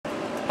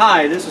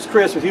Hi, this is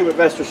Chris with Hubert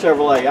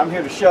Chevrolet. I'm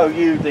here to show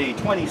you the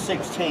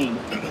 2016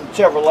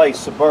 Chevrolet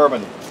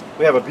Suburban.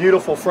 We have a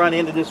beautiful front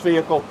end of this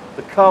vehicle.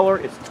 The color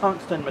is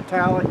tungsten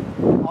metallic,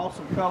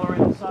 awesome color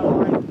in the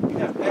sunlight. You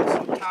have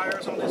excellent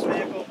tires on this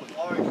vehicle with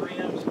large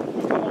rims.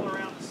 We're going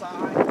around the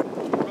side.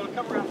 We're going to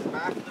come around the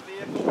back of the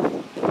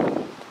vehicle.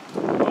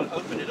 We're going to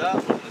open it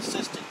up with an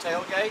assisted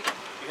tailgate.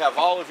 You have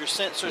all of your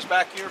sensors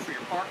back here for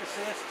your park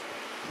assist.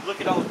 Look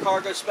at all the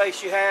cargo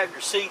space you have. Your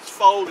seats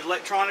fold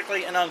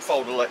electronically and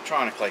unfold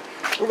electronically.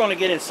 We're going to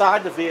get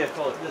inside the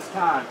vehicle at this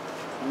time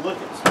and look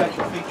at the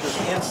special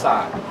features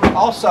inside.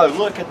 Also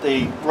look at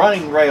the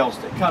running rails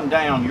that come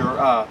down,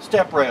 your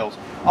step rails.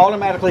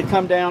 Automatically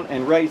come down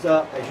and raise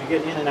up as you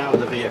get in and out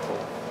of the vehicle.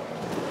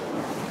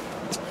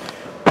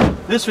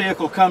 This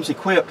vehicle comes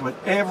equipped with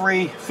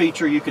every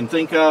feature you can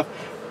think of.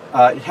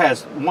 It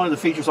has, one of the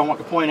features I want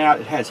to point out,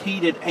 it has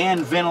heated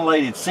and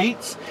ventilated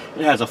seats.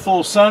 It has a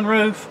full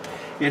sunroof.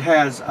 It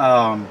has,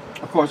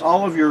 of course,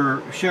 all of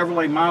your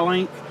Chevrolet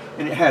MyLink,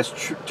 and it has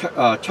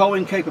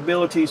towing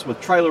capabilities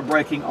with trailer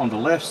braking on the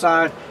left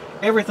side.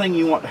 Everything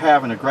you want to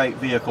have in a great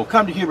vehicle.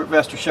 Come to Hubert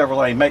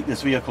Chevrolet and make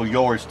this vehicle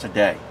yours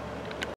today.